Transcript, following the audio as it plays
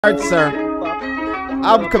Alright, sir.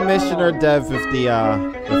 I'm Commissioner Dev with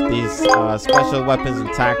these Special Weapons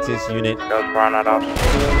and Tactics Unit. Run that off.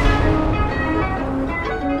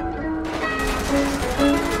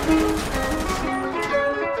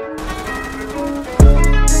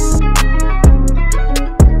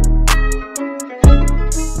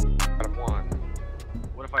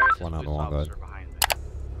 What if I ask One this out of police one, officer behind me?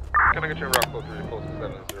 Can I get you a rock code 3 close to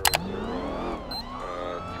 700 to assist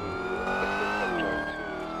Subject 2.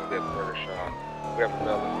 It's gonna be a murder shot. We have a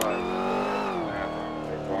bell inside,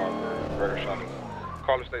 revolver, murder shot is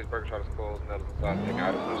caller states burger shot is closed, Nettles inside taking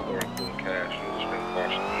items in the store including cash. Use extreme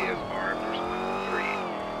caution, he is armed, there's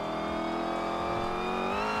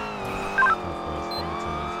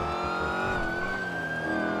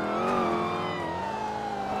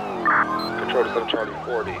 3. Control to 7 Charlie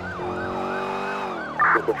 40.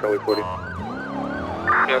 Charlie 40.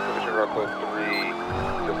 Yeah, position rock code 3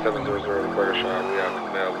 to 700 burger shot. We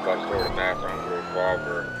have male inside the store with a mask on the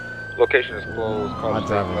revolver. Location is closed. Call the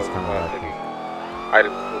state taking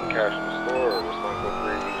items including cash in the store. Response code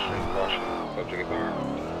 3, use extreme caution. Subject is armed.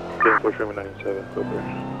 Okay, push room 97, go there.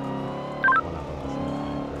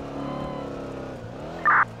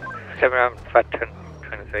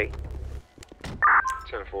 7-5-10-23.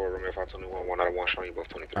 10-4, Romeo 521, 1 out of 1, showing you both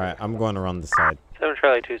 23. Alright, I'm going around the side. 7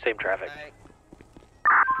 Charlie 2, same traffic.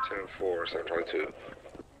 10-4, 7 Charlie 2.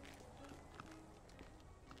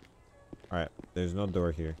 Alright, there's no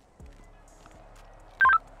door here.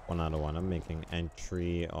 1 out of 1. I'm making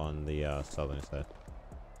entry on the southern side.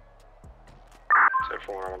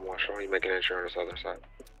 10-4, 1 out of 1, showing you making entry on the southern side.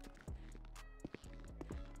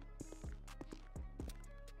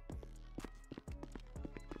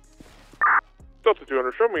 Delta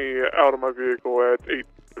 200, show me out of my vehicle at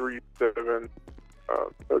 837.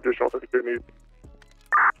 Additional 32 needs.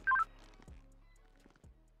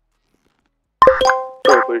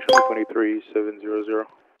 Sorry, please, show me 23700.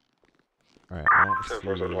 Alright, I don't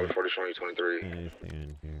 10-4, 7 Charlie 40, showing you 23. see anything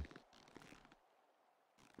in here.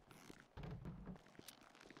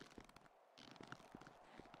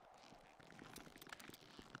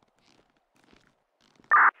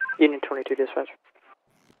 Union 22 dispatch.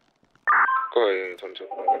 Go ahead, Union 22.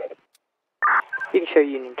 You can show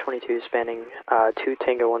Union 22 spanning 2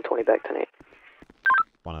 Tango 120 back 10-8.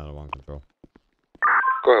 1 out of 1 control.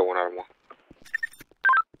 Go ahead, 1 out of 1.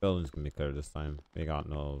 Building's gonna be clear this time. We got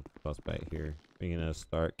no suspect here. We're gonna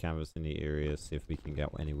start canvassing the area, see if we can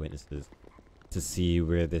get any witnesses to see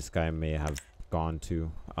where this guy may have gone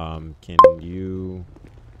to. Can you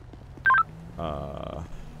oh,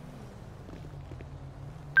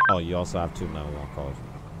 you also have 2 911 calls.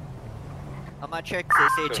 I'm gonna check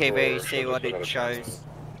CCTV, see what it shows.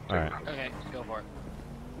 Alright. Okay, let's go for it.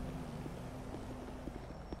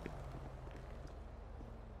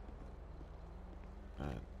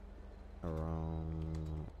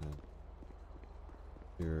 Around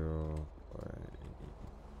 0 or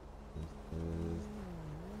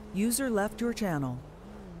User left your channel.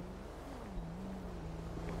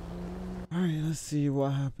 Alright, let's see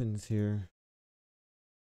what happens here.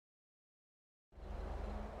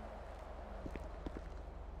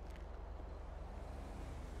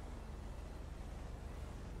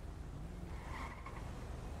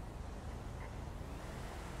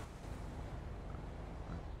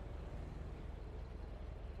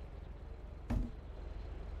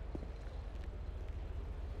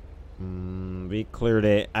 We cleared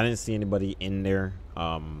it. I didn't see anybody in there.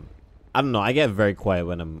 I don't know. I get very quiet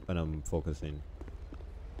when I'm focusing.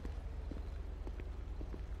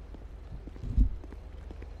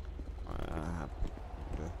 All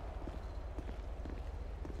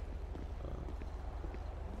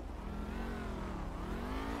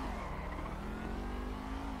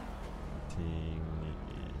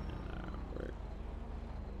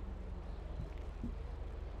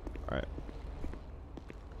right.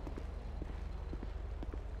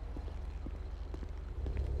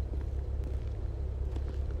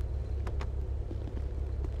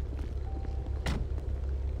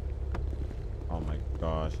 Oh my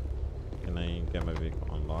gosh. Can I get my vehicle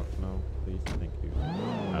unlocked now, please? Thank you.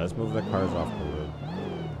 Alright, let's move the cars off the road.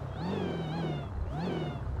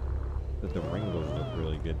 The Ringos look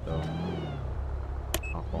really good though.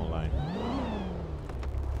 Not gonna lie.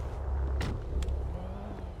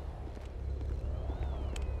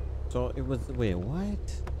 So it was, wait, what?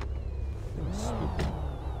 That was stupid.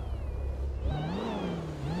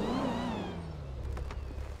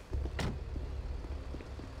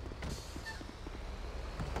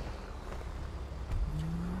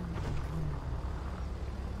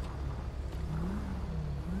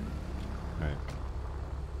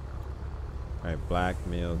 Alright, black,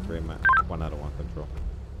 male, gray, 1 out of 1 control.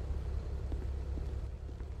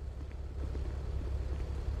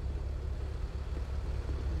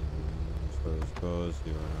 let's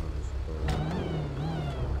do it.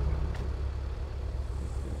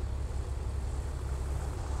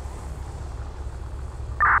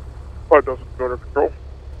 5,200 control.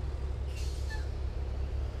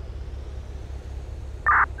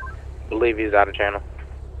 Believe he's out of channel.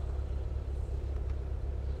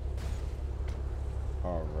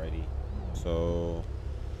 Alrighty. So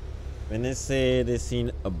when they say they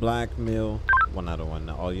seen a black male, 1 out of 1.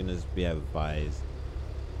 All units be advised.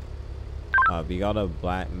 We got a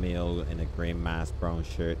black male in a gray mask, brown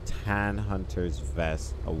shirt, tan hunter's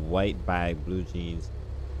vest, a white bag, blue jeans.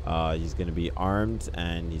 He's gonna be armed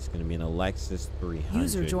and he's gonna be in a Lexus 300.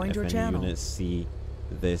 User joined your channel. If any units see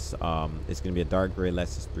this, it's gonna be a dark gray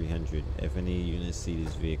Lexus 300. If any units see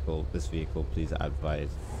this vehicle, please advise.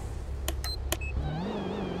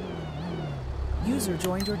 User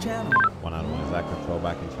joined your channel. 1 out of 1. Is that control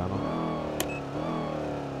back in channel?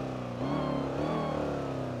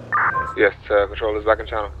 Yes, control is back in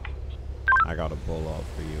channel. I got a bull off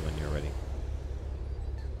for you when you're ready.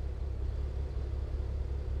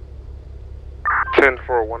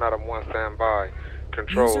 10-4, 1 out of 1, stand by.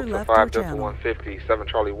 Control User to left 5 your Delta channel. 150, 7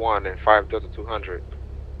 Charlie 1, and 5 Delta 200.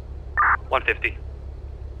 150.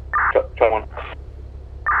 Charlie 1.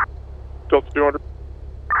 Delta 200.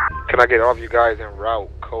 Can I get all of you guys en route?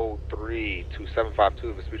 Code 3 to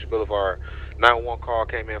 752 Vespucci Boulevard. 911 call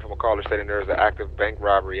came in from a caller stating there is an active bank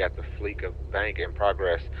robbery at the Fleeca Bank in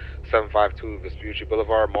progress. 752 Vespucci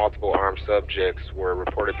Boulevard. Multiple armed subjects were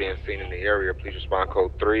reported being seen in the area. Please respond.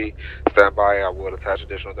 Code 3. Stand by. I will attach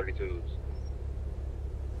additional 32s.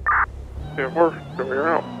 10-4, go here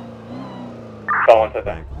out. Call 1 to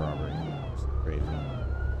Bank robbery. It's crazy.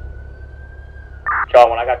 Call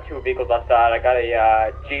 1, I got 2 vehicles outside. I got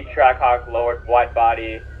a Jeep Trackhawk lowered white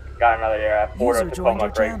body. Got another Ford User joined Tacoma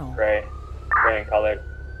your channel. gray and colored.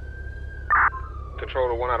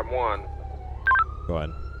 Controller 1 out of 1. Go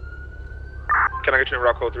ahead. Can I get you en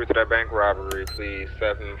route code 3 to that bank robbery, please?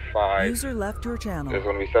 75. User left your channel. There's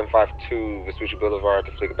going to be 752 Vespucci Boulevard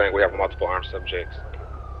at the Fleeca Bank. We have multiple armed subjects.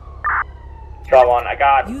 Call 1, I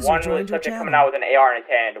got User one joined your subject coming channel. out with an AR in his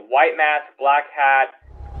hand. White mask, black hat,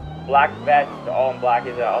 black vest, all in black.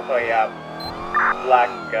 He's also a black.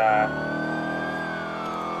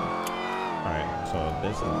 Alright, so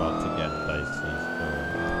this is about to get dicey, so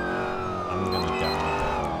I'm gonna get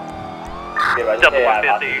my Double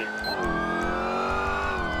 150.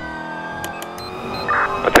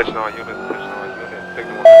 Attention all units, attention all units.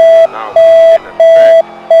 Signal 1 now, in effect.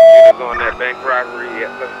 Units on that bank robbery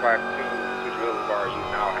at 752 Vespucci Boulevard. You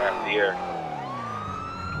now have the air.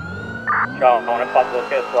 Call 1, if possible,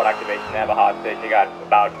 get a SWAT activation. They have a hostage. You got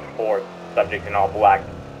about 4 subjects in all black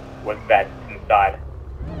with vests inside.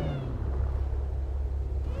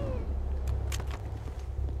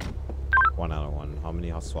 One out of 1. How many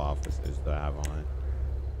hustle officers do I have on it?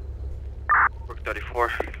 Work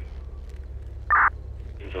 34.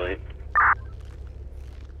 Usually.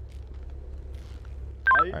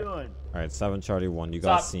 How you doing? Alright, 7 Charlie 1. You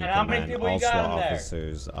got seen command. All SWAT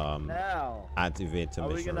officers Now. activate to Are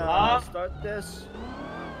we mission gonna report. start this?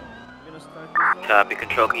 We're gonna start this? Copy,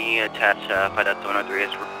 control. Can you attach 5.103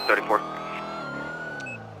 is 34?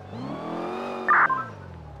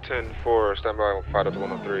 10-4, stand by 5 to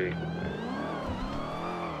 103.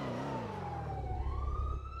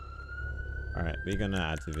 Alright, we're gonna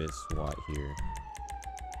activate SWAT here.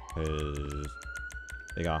 Because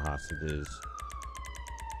they got hostages.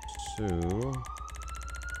 So,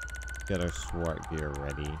 get our SWAT gear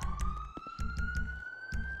ready.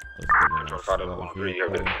 Let's get in Control our 5 to SWAT 103, you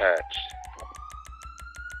have been vehicle. attached.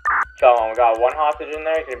 So we got one hostage in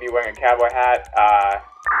there. He's gonna be wearing a cowboy hat,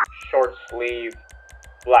 short sleeve,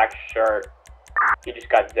 black shirt. He just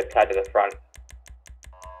got zip tied to the front.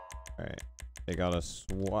 Alright, they got a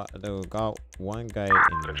SWAT. They got one guy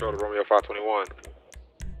in. Control to Romeo 521.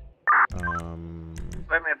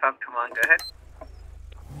 Romeo 521, go ahead.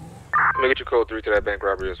 Let me get your code 3 to that bank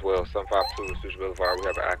robbery as well. 752 Vespucci Boulevard. We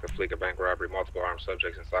have an active Fleeca bank robbery, multiple armed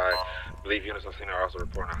subjects inside. I believe units on scene are also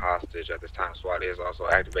reporting a hostage. At this time, SWAT is also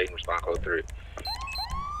activating respond code 3.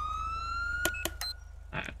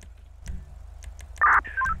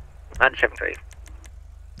 I'm 73.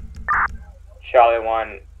 Charlie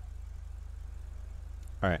 1.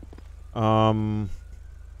 Alright.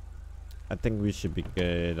 I think we should be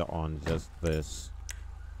good on just this.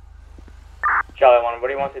 Charlie 1, what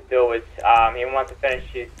he wants to do is, he wants to finish,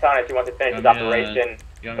 he's telling us he wants to finish his operation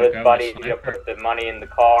with his buddy. He's gonna put the money in the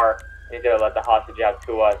car, and he's gonna let the hostage out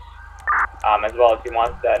to us. As well as he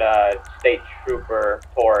wants that, state trooper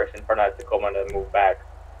Taurus in front of Tacoma to move back.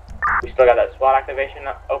 We still got that SWAT activation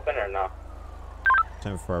open or no?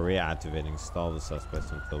 Time for reactivating. Stall the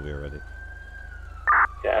suspects until we're ready.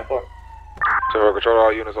 10-4. So control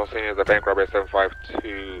all units on scene as a bank robbery at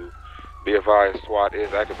 752. Be advised, SWAT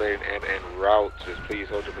is activating and en route. Just please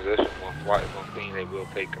hold your position. Once SWAT is on scene, they will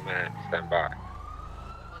take command. Stand by. 1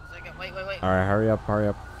 second, wait. Alright, hurry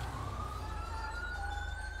up.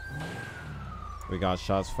 We got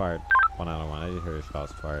shots fired. 1 out of 1. I did hear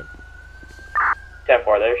shots fired.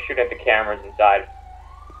 10-4, they're shooting at the cameras inside.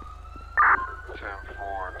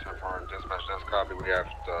 10-4, dispatch, that's copy. We have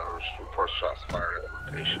report shots fired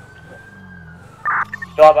at the location.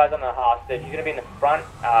 Still have eyes on the hostage. He's gonna be in the front.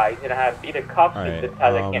 He's gonna have either cuffs. Alright,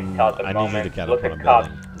 I can't tell at the I moment. need you to get Look up on at a cuffs.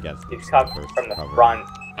 building. Get He's some cuffed first from the cover. front.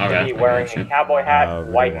 Okay, He's wearing a cowboy hat,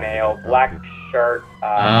 really white want male, to get black up shirt,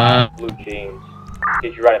 blue jeans.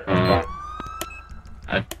 Did you right at the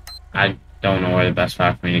front? I don't know where the best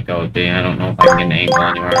spot for me to go would be. I don't know if I can get an angle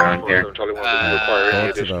anywhere around here. Go to the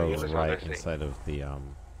right inside of the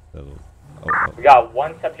We got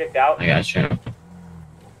one subject out. I got you.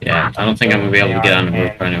 Yeah, I don't think I'm gonna be able to get on the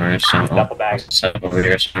roof anywhere, so I'll set up over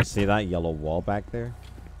here. You see that yellow wall back there?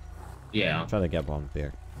 Yeah. I'll try to get one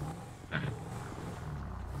there.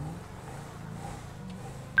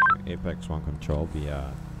 Apex 1 control be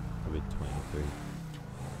 23.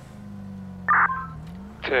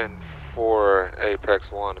 10-4,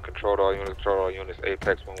 Apex 1, control all units,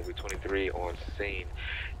 Apex 1 will be 23 on scene.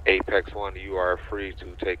 Apex 1, you are free to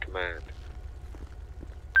take command.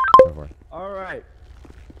 Alright.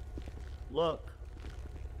 Look.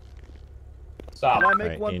 Stop. Can I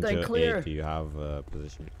make one Angel thing clear? 8, do you have a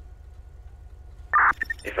position?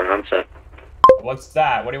 If I'm set. What's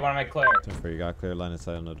that? What do you want to make clear? You got clear line of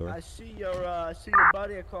sight on the door? I see your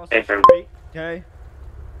buddy across the Hey, fam. street, okay?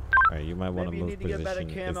 Alright, you might want to Maybe you move need to get better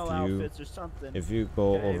position. camo outfits or something. If you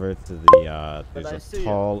go okay? over to the But I there's see a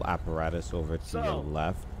tall apparatus over to your So,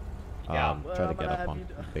 left. yeah. Well, Try to I'm get gonna up have on you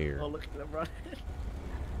there. Oh, look at them running.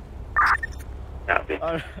 Copy.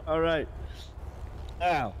 Alright.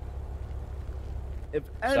 Now, if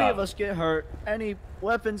any Stop. of us get hurt, any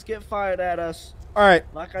weapons get fired at us, Alright,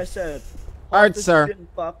 like I said, Alright, hostage sir. getting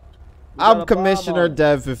fucked, we got I'm a bomb Commissioner on it.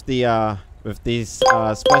 Dev with the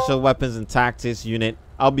Special Weapons and Tactics Unit.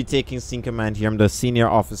 I'll be taking scene command here. I'm the senior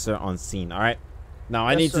officer on scene. Alright. Now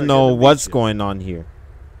I Yes, need sir. to know Good to meet what's you. going on here.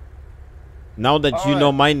 Now that you Alright.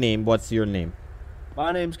 know my name, what's your name?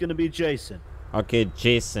 My name's gonna be Jason. Okay,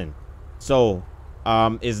 Jason. So,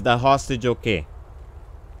 is the hostage okay?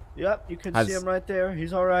 Yep, you can Has- see him right there.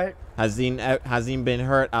 He's alright. Has he been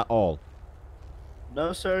hurt at all?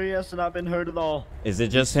 No, sir, he has not been hurt at all. Is it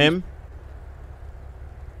just him?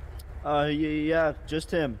 Yeah,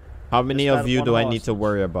 just him. How many Just of that you one do I need to hostage.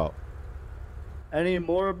 worry about? Any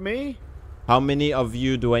more of me? How many of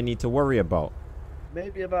you do I need to worry about?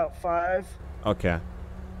 Maybe about 5. Okay.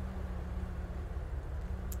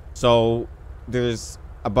 So there's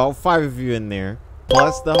about 5 of you in there,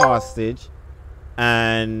 plus the hostage,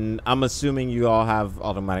 and I'm assuming you all have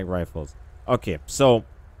automatic rifles. Okay, so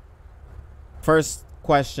first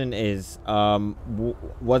question is,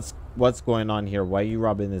 what's going on here? Why are you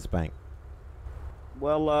robbing this bank?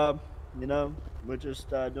 Well, you know, we're just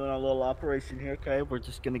doing our little operation here, okay? We're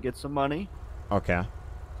just gonna get some money. Okay.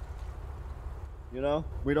 You know,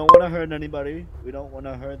 we don't want to hurt anybody. We don't want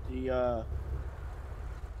to hurt the.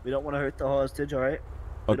 We don't want to hurt the hostage. All right.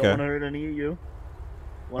 We don't Okay. want to hurt any of you.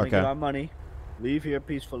 Want to Okay. get our money. Leave here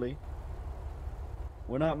peacefully.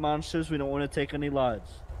 We're not monsters. We don't want to take any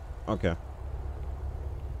lives. Okay.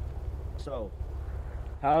 So,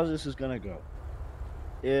 how this is gonna go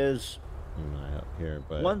is I'm not up here,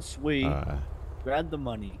 but once we uh, grab the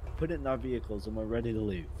money, put it in our vehicles, and we're ready to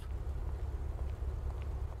leave.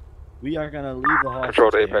 We are gonna leave the hostage.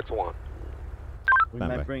 Control to here. Apex 1. We Stand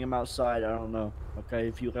might by. bring him outside. I don't know. Okay,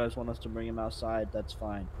 if you guys want us to bring him outside, that's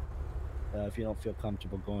fine. If you don't feel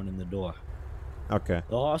comfortable going in the door. okay.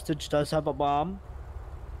 The hostage does have a bomb.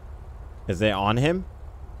 Is it on him?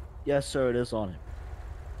 Yes, sir, it is on him.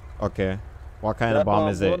 Okay. What kind That of bomb bomb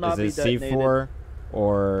is will it? not be Is it C4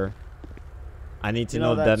 or? I need to You know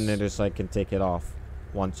know, that's- detonator so I can take it off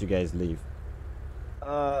once you guys leave.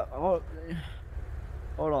 Oh,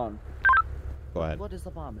 hold on. Go ahead. What is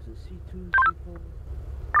the bomb? Is it C2, C4?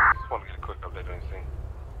 Just want to get a quick update on the scene.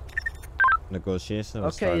 Negotiation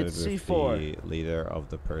was Okay, started it's with C4. the leader of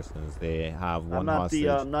the persons. They have I'm one not hostage,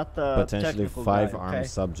 the potentially technical 5 guy, armed okay?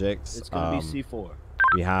 subjects. It's gonna be C4.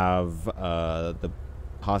 We have the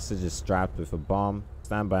hostage is strapped with a bomb.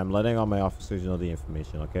 Stand by. I'm letting all my officers know the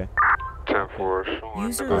information. Okay. 10-4 showing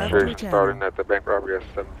User left your negotiation channel. starting at the bank robbery at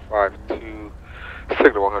 752.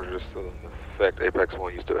 Signal 100 is still in effect. Apex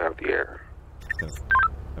 1, you still have the air.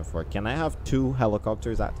 Therefore, can I have 2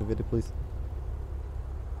 helicopters activated, please?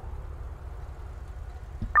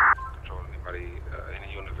 Control anybody,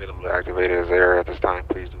 any able to activate his area at this time,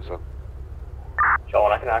 please do so.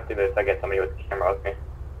 Sean, I can activate if I get somebody with the camera with me.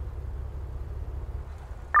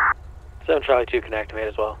 7 Charlie 2 can activate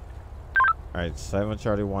as well. Alright, 7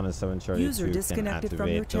 Charlie 1 and 7 Charlie 2 can disconnected from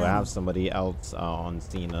your activate. Do I channel. have somebody else on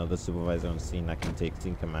scene, the supervisor on scene that can take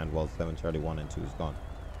scene command while 7 Charlie 1 and 2 is gone?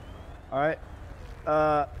 Alright.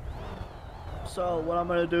 So what I'm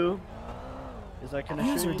gonna do is I can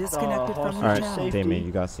assure User you disconnected from your Alright, channel. Damien,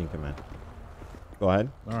 you got scene command. Go ahead.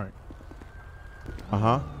 Alright.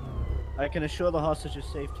 Uh-huh. I can assure the hostage's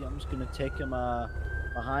safety. I'm just gonna take him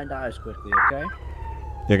behind eyes quickly, okay?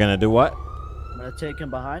 You're gonna do what? I'm gonna take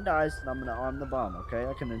him behind eyes and I'm gonna arm the bomb, okay?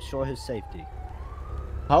 I can ensure his safety.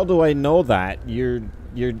 How do I know that? You're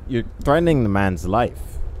threatening the man's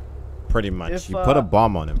life. Pretty much. If, you put a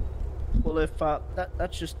bomb on him. Well, if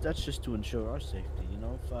that's just to ensure our safety, you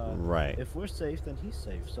know. Right. If we're safe, then he's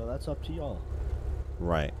safe. So that's up to y'all.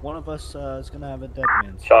 Right. One of us is gonna have a dead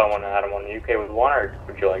man. Sean, I want to add him on the UK with 1, or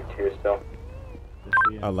would you like 2 still?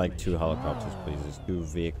 I'd like 2 helicopters, please. There's 2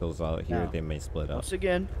 vehicles out here. Now, They may split up. Once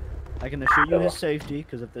again, I can assure you his safety,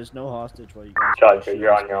 because if there's no hostage, well, you guys. Sean, can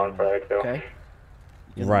you're on your own for that too. Okay.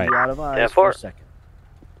 You can Right. be out of eyes for a second.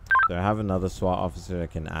 So I have another SWAT officer that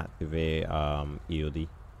can activate EOD.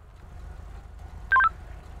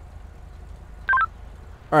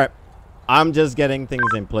 Alright. I'm just getting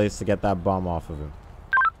things in place to get that bomb off of him.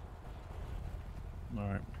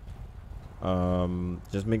 Alright.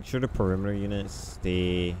 Just make sure the perimeter units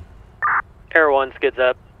stay. Air 1 skids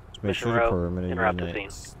up. Just make Mission sure the row, perimeter interrupt the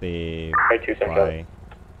units stay Okay, 2 by.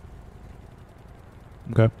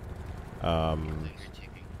 Okay.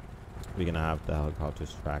 We're gonna have the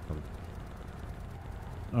helicopters track them.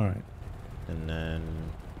 Alright. And then.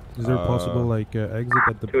 Is there possible like exit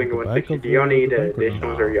at the back of the Do you need bank or no?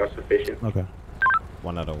 additionals or are you all sufficient? Okay.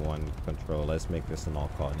 1 out of 1 control. Let's make this an all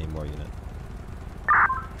call. Need more units.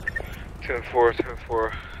 10-4,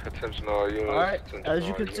 10-4. Attention all units. Alright, as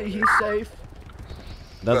you can see, he's safe.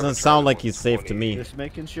 Doesn't sound like he's safe to me. Just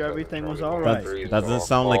making sure everything was alright. Doesn't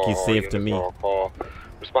sound like he's safe to me.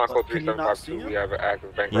 Response code Can you not see 3752. him? We have an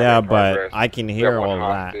active bank Yeah, robbery in but progress. I can We hear have one all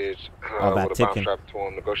that. hostage, All that with a bomb ticking. strapped to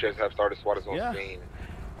him. Negotiations have started. SWAT is on Yeah. scene.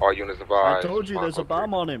 All units I advised. told you there's a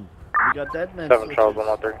bomb on him. We got dead men. 7 Charles switches.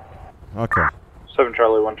 113. Okay. 7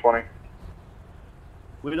 Charlie 120.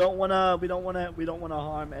 We don't wanna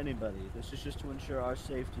harm anybody. This is just to ensure our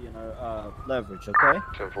safety and our leverage, okay?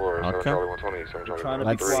 10-4, 7 Okay. Charlie 120, 7 We're Charlie trying to be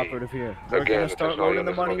 123. cooperative here. We're Again, gonna start attention all loading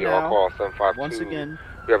the units will money be on now. call. 752. Once again,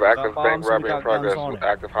 we have we an got active bombs bank and we robbery in got progress guns on with it.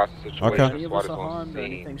 active hostage situation. Okay. Any of SWAT us is are on harmed or scene.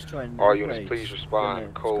 anything's trying to All be units, raised, please then respond.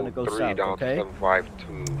 it's Code gonna go 3 south, down okay? to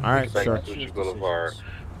 752. All right, East Bank sure. Institution Boulevard.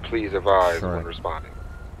 Please advise Sure. when responding.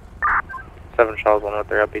 7 Charles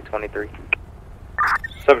 113, LP 23.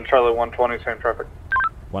 7 Charlie 120, same traffic.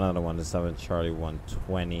 1 out of 1 to 7 Charlie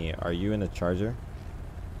 120. Are you in the Charger?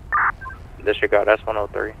 Disregard, that's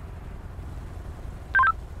 103.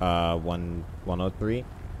 103.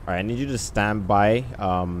 Alright, I need you to stand by.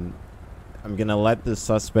 I'm gonna let the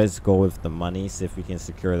suspects go with the money, see if we can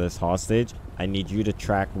secure this hostage. I need you to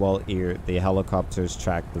track while the helicopters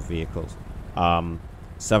track the vehicles.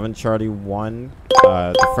 7 Charlie 1.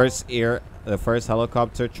 The first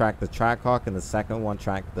helicopter track the Trackhawk, and the second one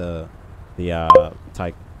track the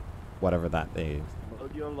type, whatever that is.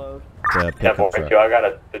 Load your load. The pickup truck. I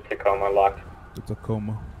got the Tacoma locked. It's a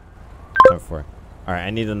coma. 10-4. Alright, I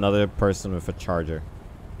need another person with a Charger.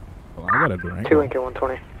 Oh, I got a drink. 2 Lincoln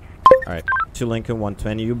 120. Alright, 2 Lincoln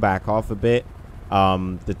 120, you back off a bit.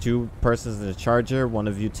 The 2 persons in the Charger, one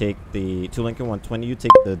of you take the 2 Lincoln 120, you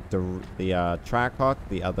take the Trackhawk,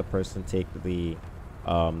 the other person take the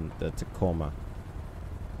Tacoma.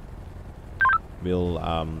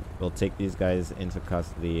 We'll take these guys into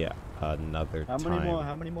custody another time.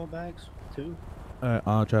 How many more bags? 2?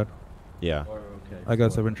 Chad. Yeah. Or, okay. I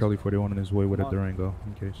got 7 Charlie 41 on his way with a Durango,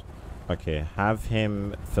 in case. Okay, have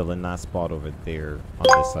him fill in that spot over there on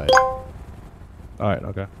this side. Alright,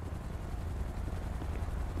 okay.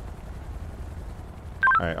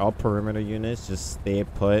 Alright, all perimeter units, just stay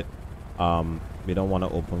put. We don't want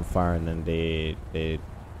to open fire and then they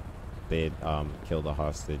kill the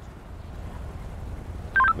hostage.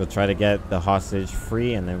 We'll try to get the hostage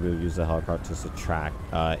free and then we'll use the helicopters to track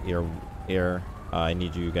air. I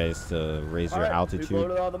need you guys to raise your altitude. We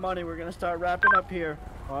loaded all the money. We're gonna start wrapping up here.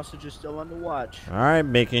 Hostage is still under watch. Alright,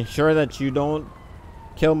 making sure that you don't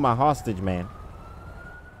kill my hostage, man.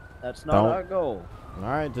 That's not our goal.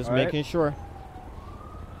 Alright, just All right. making sure.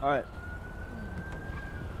 Alright.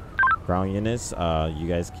 Ground units, you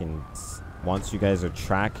guys can, once you guys are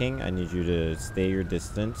tracking, I need you to stay your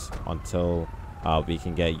distance until we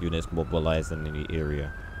can get units mobilized in the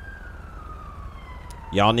area.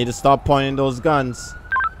 Y'all need to stop pointing those guns.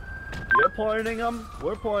 You're pointing them.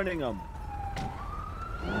 We're pointing them.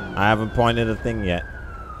 I haven't pointed a thing yet.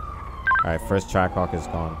 Alright, first Trackhawk is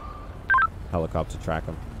gone. Helicopter track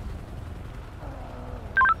him.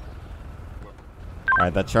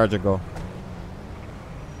 Alright, that Charger go.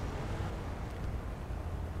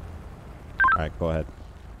 Alright, go ahead.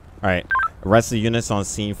 Alright, rest of the units on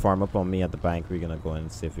scene, farm up on me at the bank. We're gonna go in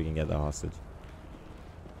and see if we can get the hostage.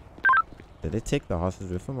 Did they take the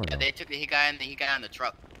hostage with him or no? Yeah, they took the, he got on the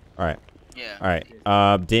truck. Alright. Yeah.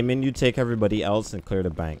 Alright. Damon, you take everybody else and clear the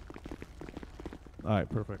bank. Alright,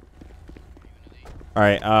 perfect.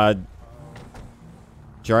 Alright,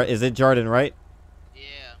 is it Jordan, right? Yeah.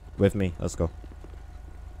 With me. Let's go.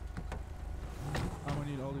 I'm gonna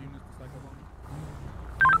need all the units to stack up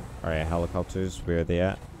on me. Alright, helicopters, where are they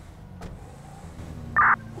at?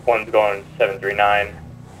 One's going 739.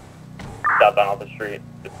 Southbound off the street.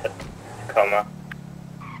 Tacoma.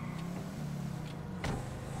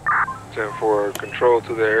 10-4, control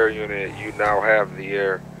to the air unit. You now have the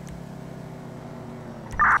air.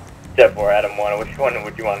 10-4, Adam 1. Which one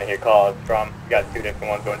would you want to hear calls from? You got two different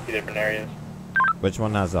ones going to two different areas. Which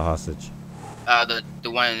one has the hostage? The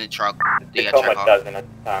one in the truck. The Tacoma truck doesn't at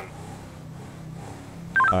the time.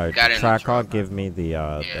 Alright, Trackhawk, give me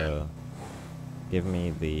the give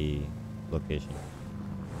me the location.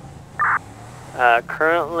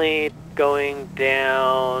 Currently going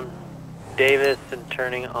down Davis and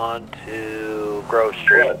turning on to Grove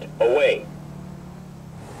Street. Away.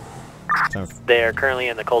 They are currently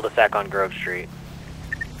in the cul-de-sac on Grove Street.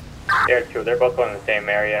 They're two. They're both going in the same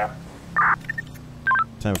area.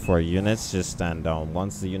 10-4 units, just stand down.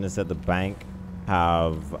 Once the units at the bank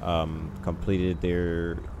have completed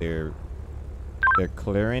their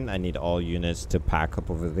clearing, I need all units to pack up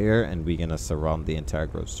over there, and we're gonna surround the entire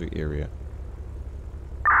Grove Street area.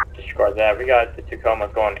 Disregard that. We got the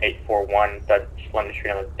Tacomas going 841 Dutch London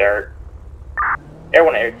Street on the dirt. Air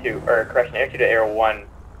 1 to Air 2, or correction, Air 2 to Air 1.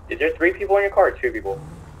 Is there 3 people in your car or 2 people?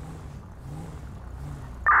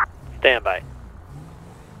 Stand by.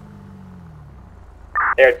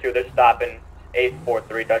 Air 2, they're stopping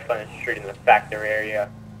 843 Dutch London Street in the factory area.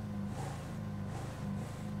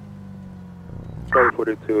 Charlie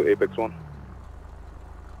 42, Apex 1.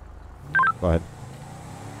 Go ahead.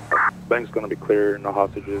 Bank's gonna be clear, no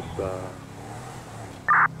hostages.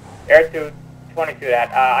 Air 2, 22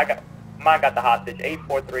 that. Mine got the hostage.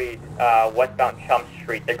 843 westbound Chum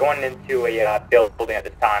Street. They're going into a building at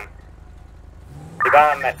this time. They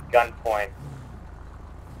got him at gunpoint.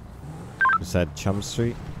 You said Chum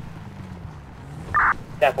Street?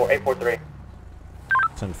 10-4, 843.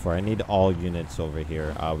 10-4, I need all units over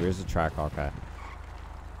here. Where's the Trackhawk at?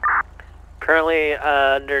 Currently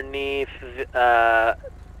underneath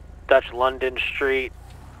Dutch London Street,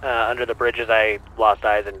 under the bridges. I lost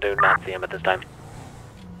eyes and do not see him at this time.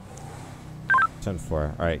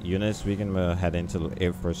 10-4. Alright, units, we can head into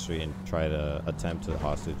Air Force Street and try to attempt to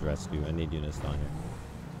hostage rescue. I need units down here.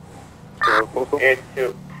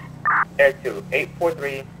 Air 2,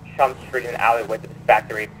 843 Chum Street in the alleyway to the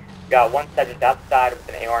factory. We got one subject outside with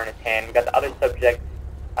an AR in his hand. We got the other subject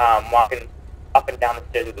walking up and down the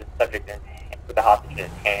stairs with the subject in his hand, with the hostage in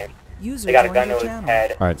his hand. They got a gun to his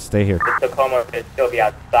head. Alright, stay here. The Tacoma could still be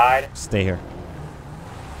outside. Stay here.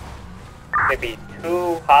 Could be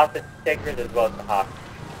 2 hostage takers as well as the hostage.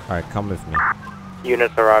 Alright, come with me.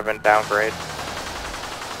 Units arriving downgrade.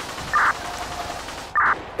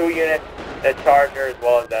 2 units, the Charger as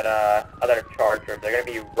well as that other Charger. They're gonna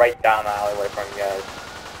be right down the alleyway from you guys.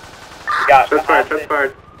 You got shots fired, shots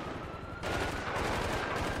fired.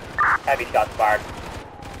 Heavy shots fired.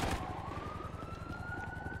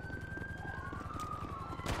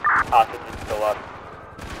 Hostage is still up.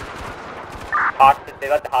 Hostage, they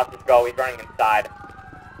let the hostage go. He's running inside.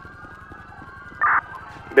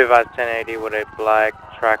 Be advised 1080 with a black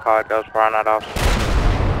Trackhawk goes for on that officer.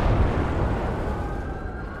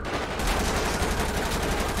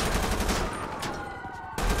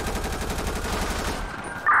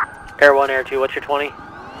 Air 1, Air 2, what's your 20?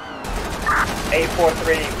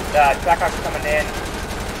 843, Trackhawk's coming in.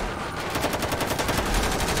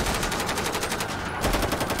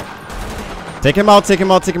 Take him out, take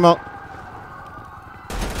him out, take him out.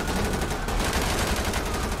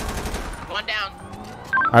 One down.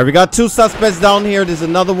 Alright, we got 2 suspects down here. There's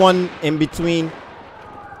another one in between.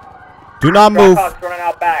 Do not move. Trackhawk's running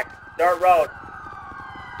out back. Dirt road.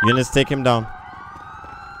 Units, take him down.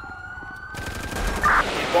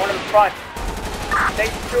 He's going in front.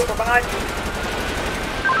 Take the trooper behind you.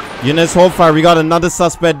 Units, hold fire. We got another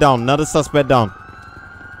suspect down. Another suspect down.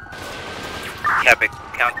 Epic,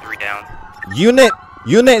 count 3 down. Unit,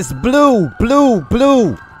 Units, blue, blue,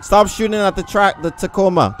 blue. Stop shooting at the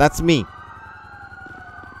Tacoma. That's me.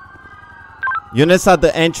 Units at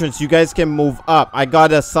the entrance. You guys can move up. I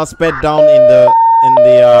got a suspect down in the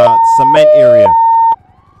cement area.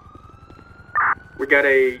 We got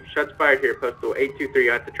a shots fired here, postal 823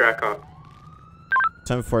 at the track off.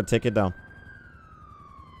 10-4, take it down.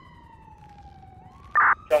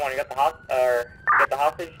 Someone, you got the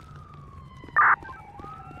hostage?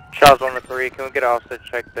 Charles 1-3, can we get an officer to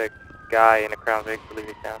check the guy in the Crown Vic to leave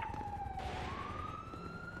it down?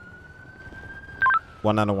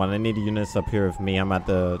 1 out of 1. I need units up here with me. I'm at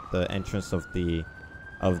the entrance of the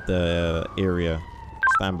area.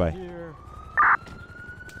 Stand by.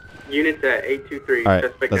 Units at 823. All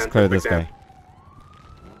right, let's clear this guy.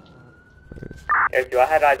 Do I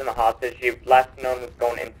had eyes on the hostage? You last known was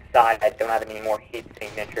going inside. I don't have any more heat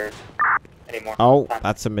signatures anymore. Oh,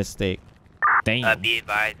 that's a mistake. Damn. Be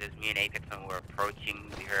advised, as me and Apex were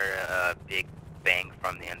approaching, we heard a big bang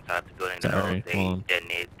from the inside of the building. Sorry, They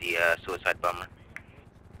detonated the suicide bomber.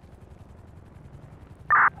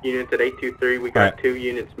 Units at 823, we got 2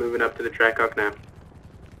 units moving up to the track off now.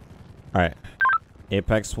 Alright.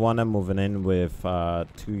 Apex 1, I'm moving in with 2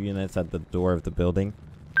 units at the door of the building.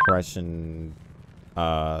 Correction,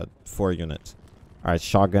 4 units. Alright,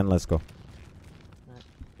 shotgun, let's go. Alright,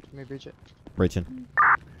 let me breach it. Breaching.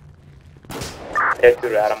 Yeah,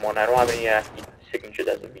 to Adam 1. I don't have any signatures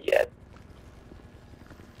as of yet.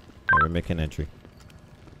 Alright, we're making entry.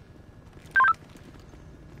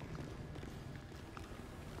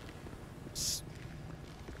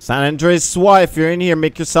 San Andreas SWAT, if you're in here,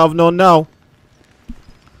 make yourself known now.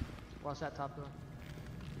 Watch that top door.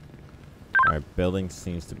 Alright, building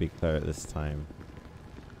seems to be clear at this time.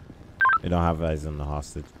 We don't have eyes on the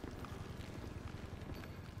hostage.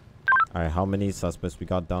 Alright, how many suspects we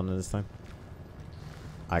got down at this time?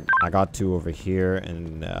 I got 2 over here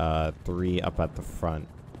and 3 up at the front.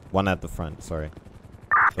 1 at the front, sorry.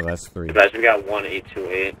 So that's 3. Guys, we got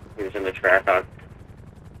 1-828. He was in the track on.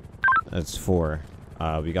 That's 4.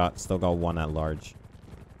 We still got 1 at large.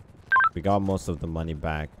 We got most of the money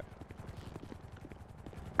back.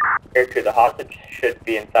 Here to the hostage should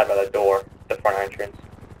be inside by the door, the front entrance.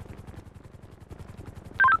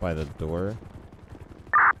 By the door?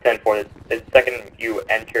 10-4, the second you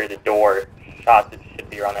enter the door, hostage should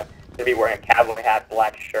be around there. Should be wearing a cowboy hat,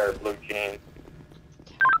 black shirt, blue jeans.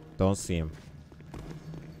 Don't see him.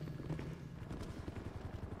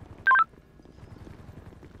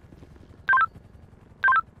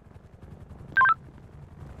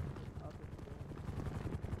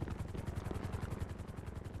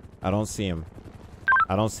 I don't see him.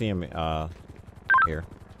 I don't see him here.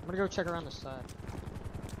 I'm gonna go check around the side.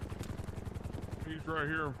 He's right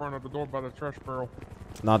here in front of the door by the trash barrel.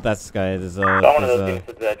 Not that guy. There's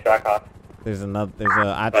an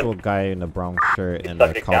actual guy in a brown shirt and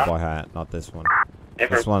a cowboy hat. Not this one.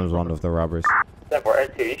 This one is one of the robbers.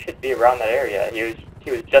 He should be around that area.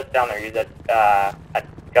 He was just down there. He was at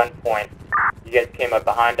gunpoint. You guys came up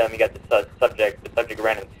behind him. You got the subject. The subject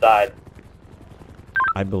ran inside.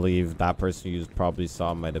 I believe that person you probably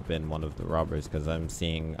saw might have been one of the robbers, because I'm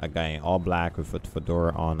seeing a guy in all black with a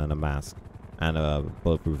fedora on and a mask and a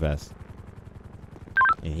bulletproof vest,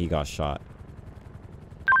 and he got shot.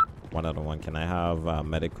 1 out of 1. Can I have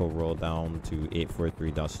medical roll down to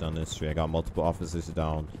 843 Dutchtown Street? I got multiple officers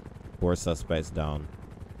down, 4 suspects down.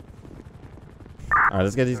 All right,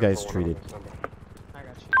 let's get these guys treated.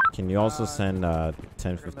 Can you also send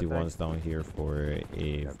 1051s down here for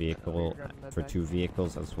a vehicle, for 2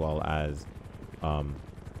 vehicles, as well as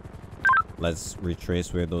let's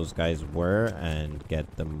retrace where those guys were and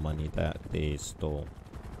get the money that they stole.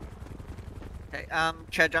 Okay,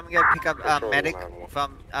 Chad, I'm gonna pick up medic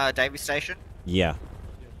from Davies Station. Yeah,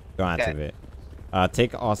 go activate.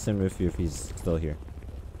 Take Austin with you if he's still here.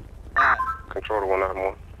 Control to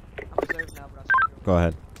 191. Go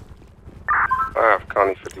ahead. I have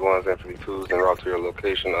County 51s and 52s en route to your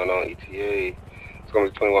location, unknown ETA. It's going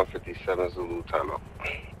to be 2157 Zulu timeout.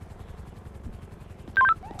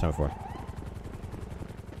 10-4.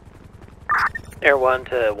 Air 1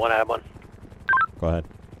 to 1 out of 1. Go ahead.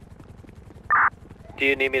 Do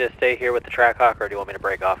you need me to stay here with the Trackhawk, or do you want me to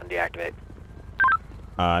break off and deactivate?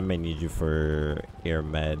 I may need you for air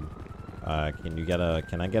med.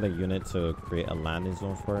 Can I get a unit to create a landing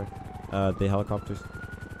zone for the helicopters?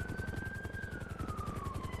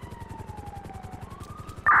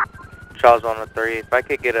 Charles 1-3, if I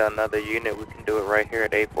could get another unit, we can do it right here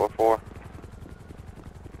at 844.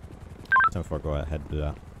 10-4, go ahead, do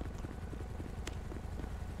that.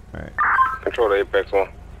 Alright. Control to Apex 1.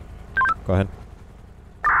 Go ahead.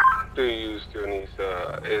 Do you still need,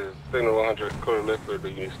 is signal 100 clear lift, or do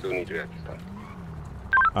you still need it at this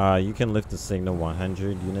time? You can lift the signal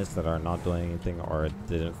 100 units that are not doing anything or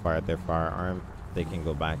didn't fire their firearm. They can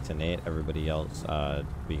go back to Nate. Everybody else, we're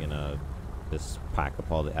gonna just pack up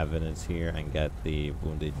all the evidence here and get the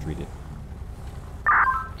wounded treated.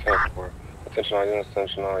 Transport.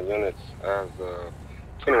 Attention all units. As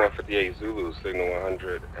 2158 Zulu, signal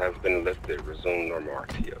 100 has been lifted. Resume normal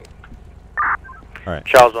RTO. Alright.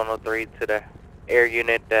 Charles 103 to the air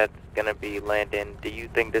unit that's gonna be landing. Do you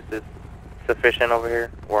think this is sufficient over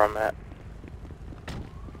here where I'm at?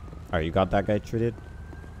 Alright, you got that guy treated?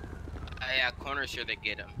 Yeah, corner sure they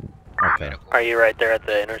get him. Okay. Are you right there at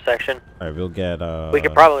the intersection? Alright, we'll get We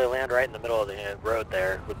could probably land right in the middle of the road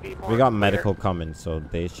there. Would be more we got clear. medical coming, so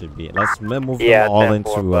they should be. Let's move Yeah, them all 10-4,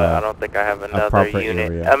 into but I don't think I have another proper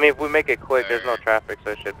unit. area. I mean, if we make it quick, there's no traffic,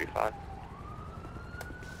 so it should be fine.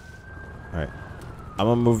 Alright. I'm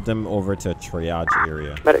gonna move them over to a triage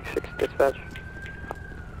area. Medic 6 dispatch.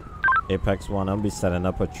 Apex 1, I'll be setting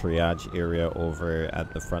up a triage area over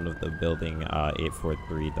at the front of the building,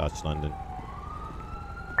 843 Dutch London.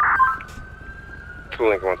 2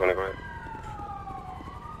 Lincoln 120, go ahead.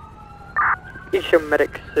 You show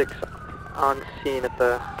medic 6 on scene at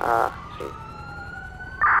the scene.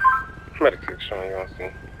 Medic 6 showing you on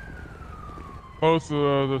scene. Most of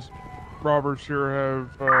the robbers here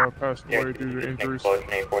have passed away due to injuries.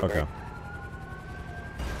 Okay.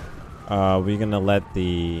 We're gonna let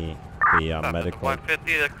the medical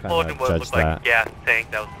 150, the explosion judge that. gas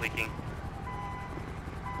tank that was leaking.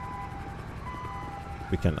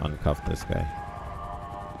 We can uncuff this guy.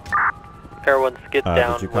 Everyone skid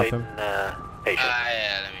down, did you cuff waiting, him? patient.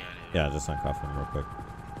 Yeah, just uncuff him real quick.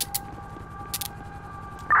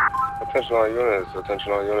 Attention all units,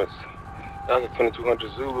 attention all units. That's a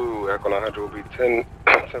 2200 Zulu, Echo 900 will be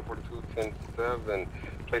 1042, 10-7.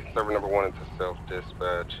 Place server number 1 into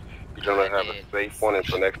self-dispatch. You gentlemen have a safe one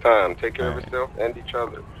until next time. Take care of yourself and each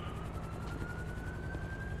other.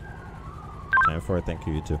 9-4, thank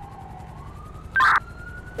you, you too.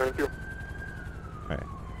 Thank you. Alright.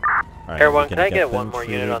 Alright, Everyone, we can I get them one more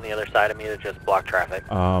unit treated. on the other side of me to just block traffic?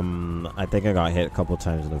 I think I got hit a couple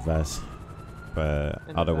times in the vest, but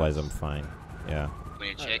In the otherwise vest? I'm fine. Yeah. When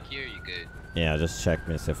you check here, you good. Yeah, just check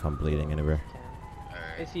me, see if I'm bleeding anywhere.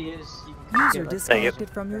 If he is, you can User get, like, disconnected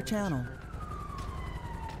from your channel.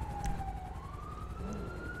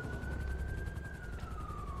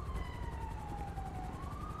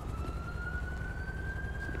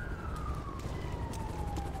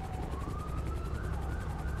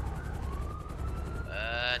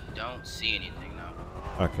 Don't see anything now.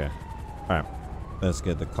 Okay. Alright. Let's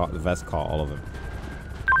get the vest call, all of them.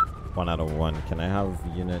 1 out of 1. Can I have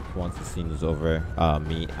unit once the scene is over,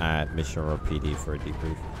 meet at Mission Road PD for a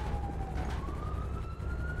debrief?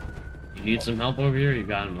 You need some help over here? You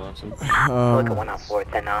got him, awesome. Look at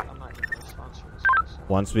 10410 now.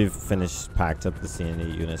 Once we've finished, packed up the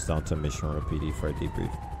CNA units down to Mission Road PD for a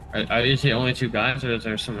debrief. Are these the only 2 guys, or is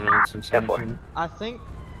there someone else inside? I think.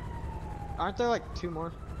 Aren't there like 2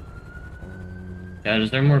 more? Yeah,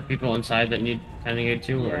 is there more people inside that need tending aid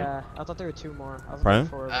too? Yeah, I thought there were 2 more. I was Brian?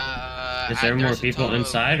 looking for them. Is there more people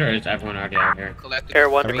inside, or is everyone already out here? Air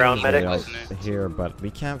 1 to Everyone's ground medic. out here, but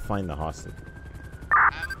we can't find the hostage.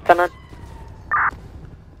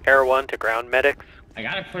 Air 1 to ground medics. I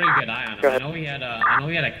got a pretty good eye on him. I know he had a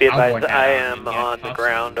Be cowboy advised, hat I on, am and he had on the cuffs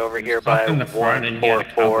ground on. over He here was by cuffed in the front, and he had a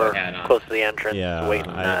cowboy 144, hat on. close to the entrance, Yeah,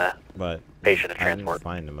 waiting but patient and I didn't transport.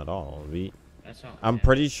 find him at all. That's all. I'm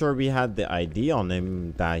pretty sure we had the ID on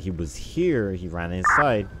him that he was here. He ran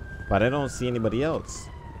inside, but I don't see anybody else.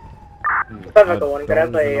 Traffic 1, could I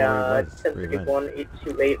have don't even a know where he was.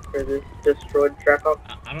 1051-828 for this destroyed track off?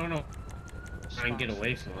 I don't know. Trying to get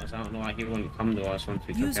away from us. I don't know why he wouldn't come to us once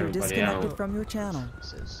we took User everybody disconnected out. from your channel.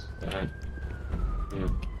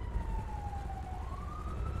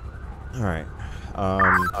 Alright.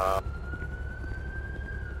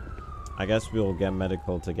 I guess we'll get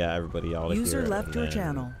medical to get everybody out of here. User left and your then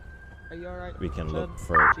channel. Are you alright? We can Ted? look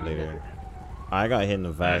for it Did you get later. I got hit in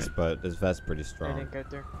the vest, but this vest pretty I strong. didn't get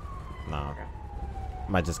there. Nah.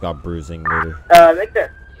 Might just got bruising later. Make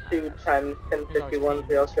that 2 times 1051,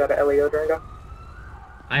 we also got a LEO during that.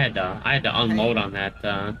 I had to unload on that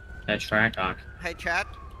track hawk. Hey, Chad.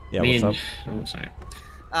 Yeah, what's up? Oh, sorry.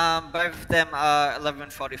 Both of them are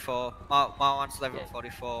 1144. My one's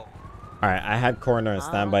 1144. Alright, I had coroner on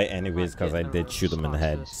standby anyways because I did shoot him in the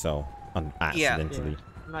head, so accidentally.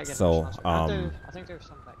 I'm not getting So response. I think there's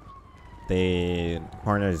some back. the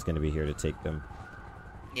coroner is gonna be here to take them.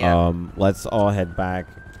 Yeah. Let's all head back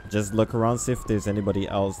Just look around, see if there's anybody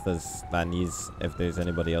else that needs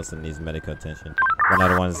medical attention. 1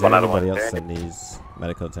 out of 1. Is there anybody else that needs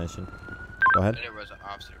medical attention? Go ahead. There was an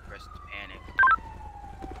officer pressed panic.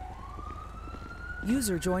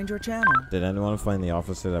 User joined your channel. Did anyone find the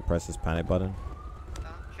officer that pressed his panic button?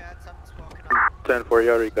 10-4,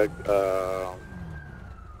 you already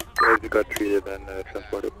got treated and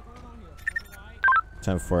transported.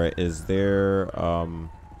 10-4. Is there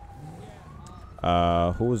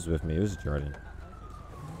who was with me? It was Jordan.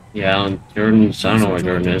 Yeah, Jordan's. I don't know where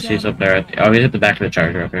Jordan is. He's up there. He's at the back of the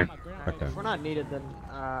charger up here. Okay. If we're not needed, then.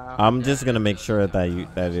 I'm just gonna make sure that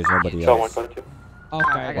there's nobody else. Okay.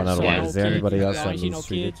 1 out of 1. Is there anybody else that needs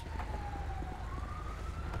treated?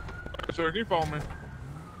 Sir, can you follow me?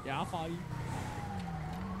 Yeah, I'll follow you.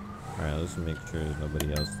 Alright, let's make sure there's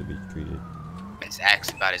nobody else to be treated. Let's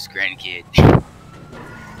ask about his grandkid.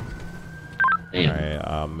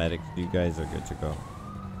 Alright, medics, you guys are good to go.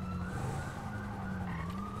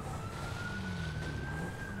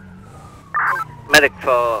 Medic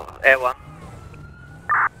for Air 1.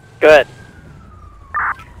 Good.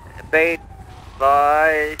 Be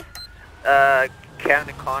advised,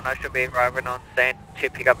 County Coroner should be arriving on scene to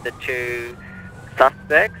pick up the 2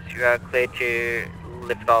 suspects. You are clear to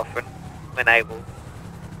lift off when able.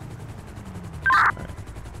 Alright.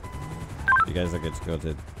 You guys are good to go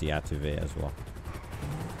to deactivate as well.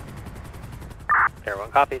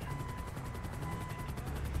 Everyone copies.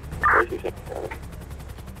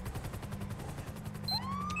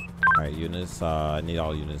 Alright, units, I need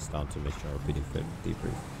all units down to mission repeating for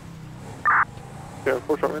debrief. Yeah,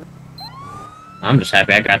 4 shot right. I'm just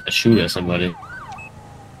happy I got to shoot at somebody.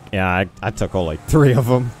 Yeah, I took all like 3 of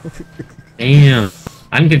them. Damn.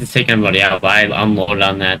 I didn't get to take anybody out, but I unloaded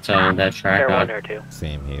on that track.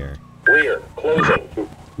 Same here. Clear.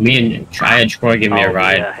 Closing. I had Troy give me a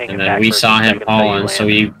ride, and then we saw him falling, so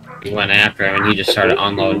we went after him, and he just started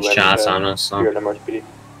unloading shots on us. So.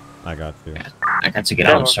 I got you. I got to get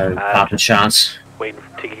out and start popping shots. Waiting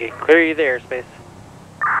to clear you the airspace.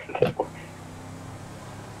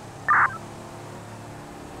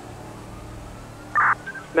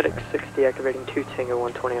 Medic 6 deactivating 2 Tango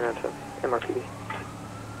 120 and out of MRPD.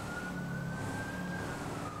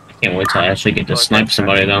 I can't wait till I actually get to snipe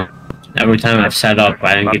somebody though. Every time I've set up,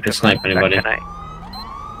 I didn't get to snipe anybody.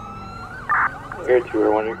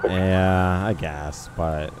 Yeah, I guess,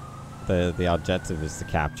 but the objective is to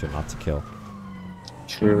capture, not to kill.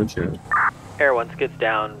 True, true. Air 1 skids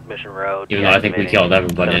down Mission Road. Even though I think we killed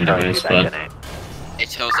everybody anyways, but... It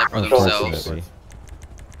tells that for themselves.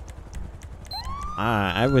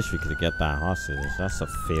 I wish we could get that hostage. That's a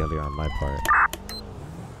failure on my part.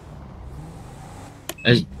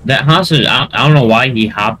 That hostage, I don't know why he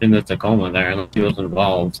hopped into Tacoma there unless he was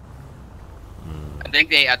involved. I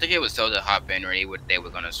think it was told to hop in, or they were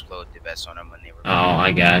gonna explode the vest on him when they were. Oh,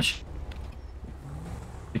 I gosh.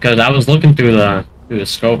 Because I was looking through the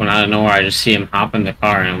scope and out of nowhere I just see him hop in the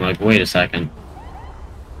car and I'm like, wait a second.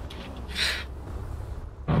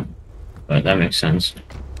 Oh, but that makes sense.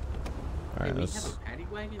 Alright, let's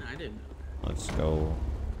go.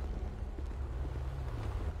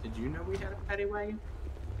 Did you know we had a paddy wagon?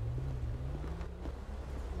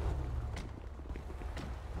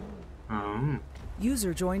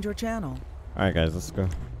 User joined your channel. Alright guys, let's go.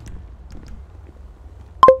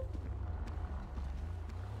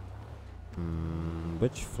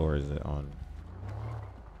 Which floor is it on?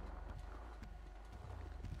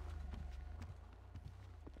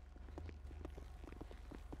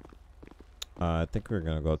 I think we're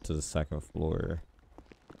gonna go to the 2nd floor.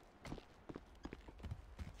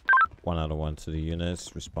 1 out of 1 to the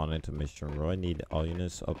units responding to Mission Roy. Need all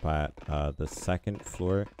units up at the 2nd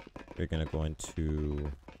floor. We're gonna go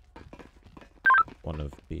into one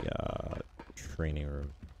of the training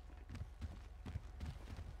rooms.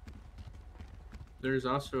 There's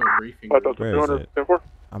also a briefing. Where is it?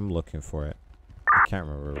 I'm looking for it. I can't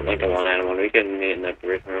remember. Where it is. We can meet in the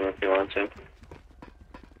briefing room if you want to.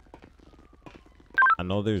 I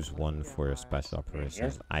know there's one for special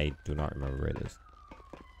operations. I do not remember where it is.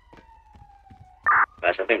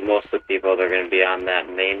 I think most of the people are going to be on that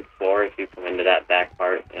main floor if you come into that back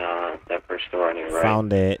part, that first door on your right.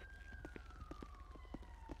 Found it.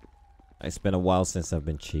 It's been a while since I've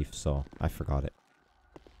been chief, so I forgot it.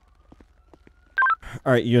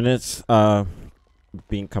 Alright, units,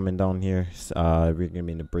 being coming down here. We're going to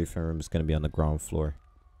be in the briefing room. It's going to be on the ground floor.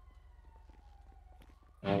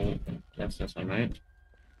 That's this one, right?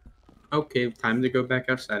 Okay, time to go back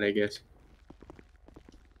outside, I guess.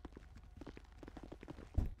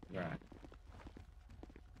 Right.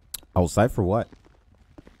 Outside for what?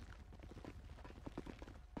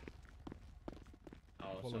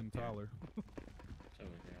 Oh, so I'm taller.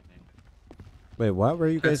 Wait, what? Where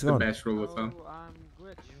are you guys going? That's the best rule of thumb.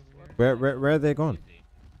 Where are they going?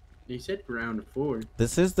 You said ground floor.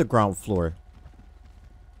 This is the ground floor.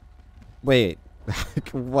 Wait,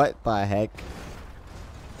 what the heck?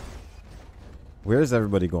 Where's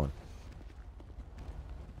everybody going?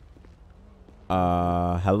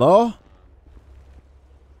 Hello?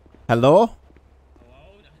 Hello?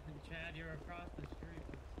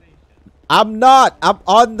 I'm not. I'm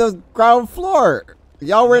on the ground floor.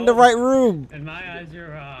 Y'all were in the right room. In my eyes,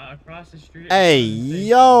 you're across the street. Hey,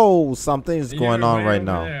 yo, something's going on right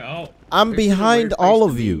now. Oh, I'm behind all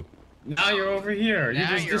of you. now you're over here. You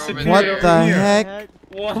just disappeared. What over the here. heck?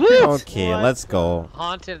 What? Okay, let's go.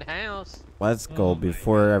 Haunted house. Let's go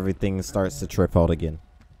before everything starts to trip out again.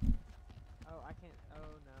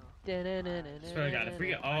 Swear to God, if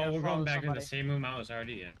we we're going back in the same room I was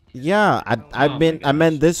already in. Yeah, I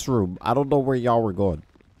meant this room. I don't know where y'all were going.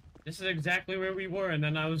 This is exactly where we were, and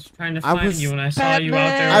then I was trying to find you, and I saw you out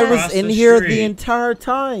there. I was in here the entire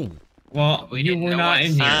time. Well, you were not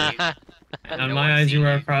in here. On my eyes, you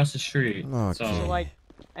were across the street. Okay. So like,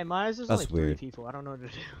 in my eyes, there's That's only 3 weird. people. I don't know what to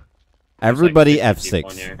do. Everybody like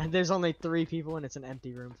F6. And there's only 3 people, and it's an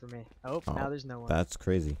empty room for me. Oh, now there's no one. That's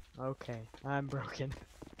crazy. Okay, I'm broken.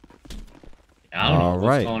 I don't know All what's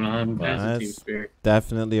right. going on, but That's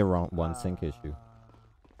definitely a wrong one sync issue.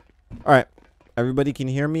 All right. Everybody can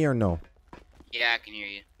hear me or no? Yeah, I can hear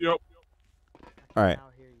you. Yep. All right.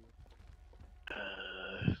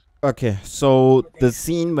 Okay, so the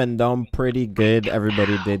scene went down pretty good.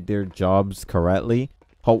 Everybody did their jobs correctly.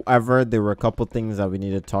 However, there were a couple things that we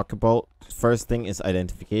need to talk about. First thing is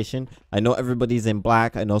identification. I know everybody's in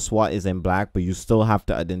black. I know SWAT is in black, but you still have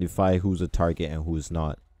to identify who's a target and who's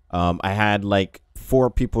not. I had like 4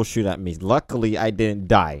 people shoot at me. Luckily, I didn't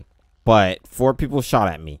die, but 4 people shot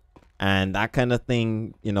at me. And that kind of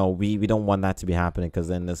thing, you know, we don't want that to be happening, because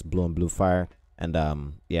then this blue fire, and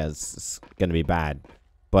yeah, it's gonna be bad.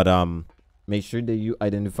 But make sure that you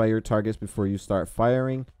identify your targets before you start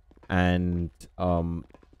firing, and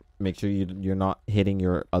make sure you're not hitting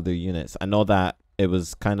your other units. I know that it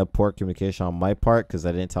was kind of poor communication on my part, because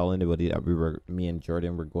I didn't tell anybody that me and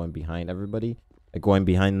Jordan were going behind everybody, going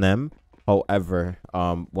behind them. However,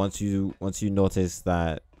 once you notice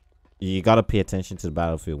that, you gotta pay attention to the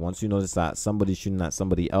battlefield. Once you notice that somebody's shooting at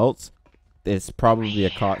somebody else, it's probably a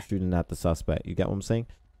cop shooting at the suspect. You get what I'm saying?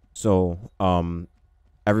 So,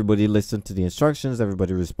 everybody listened to the instructions.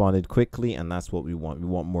 Everybody responded quickly, and that's what we want. We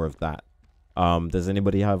want more of that. Does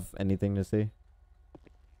anybody have anything to say?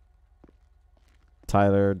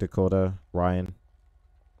 Tyler, Dakota, Ryan.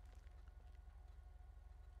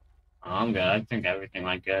 I'm good. I think everything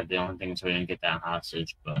went good. The only thing is we didn't get that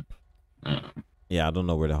hostage, but yeah, I don't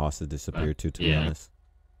know where the hostage disappeared to be honest.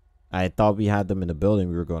 I thought we had them in the building.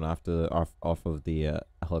 We were going after off of the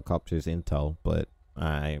helicopter's intel, but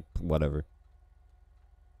whatever.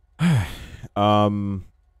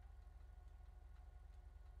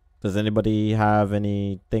 Does anybody have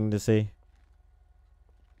anything to say?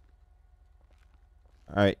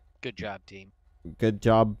 All right. Good job, team. Good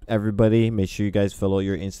job, everybody. Make sure you guys fill out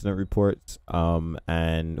your incident reports.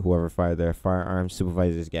 And whoever fired their firearms,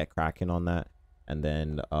 supervisors get cracking on that. And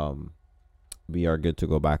then we are good to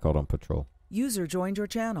go back out on patrol. User joined your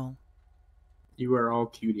channel. You are all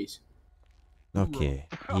cuties. Okay,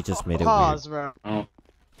 he just made it Pause, weird. bro. Oh.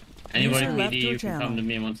 Anybody User left PD, your you can channel. come to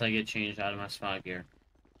me once I get changed out of my SWAT gear.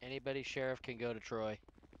 Anybody sheriff can go to Troy.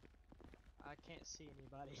 I can't see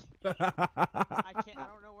anybody. I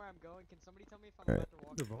don't know where I'm going. Can somebody tell me if I'm about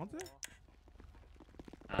to walk? Devontae?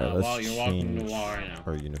 Let's well, you're walking the change wall right now.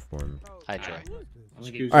 our uniform. Hi, Troy.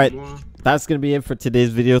 Alright, that's going to be it for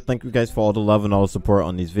today's video. Thank you guys for all the love and all the support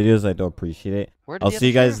on these videos. I do appreciate it. I'll see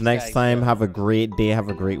you guys next time. Have a great day. Have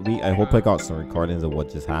a great week. I hope I got some recordings of what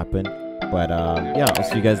just happened. But yeah, I'll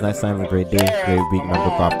see you guys next time. Have a great day, great week. Remember,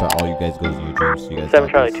 go after all you guys goes in your dreams. See you guys. 7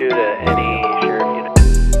 Charlie 2 to any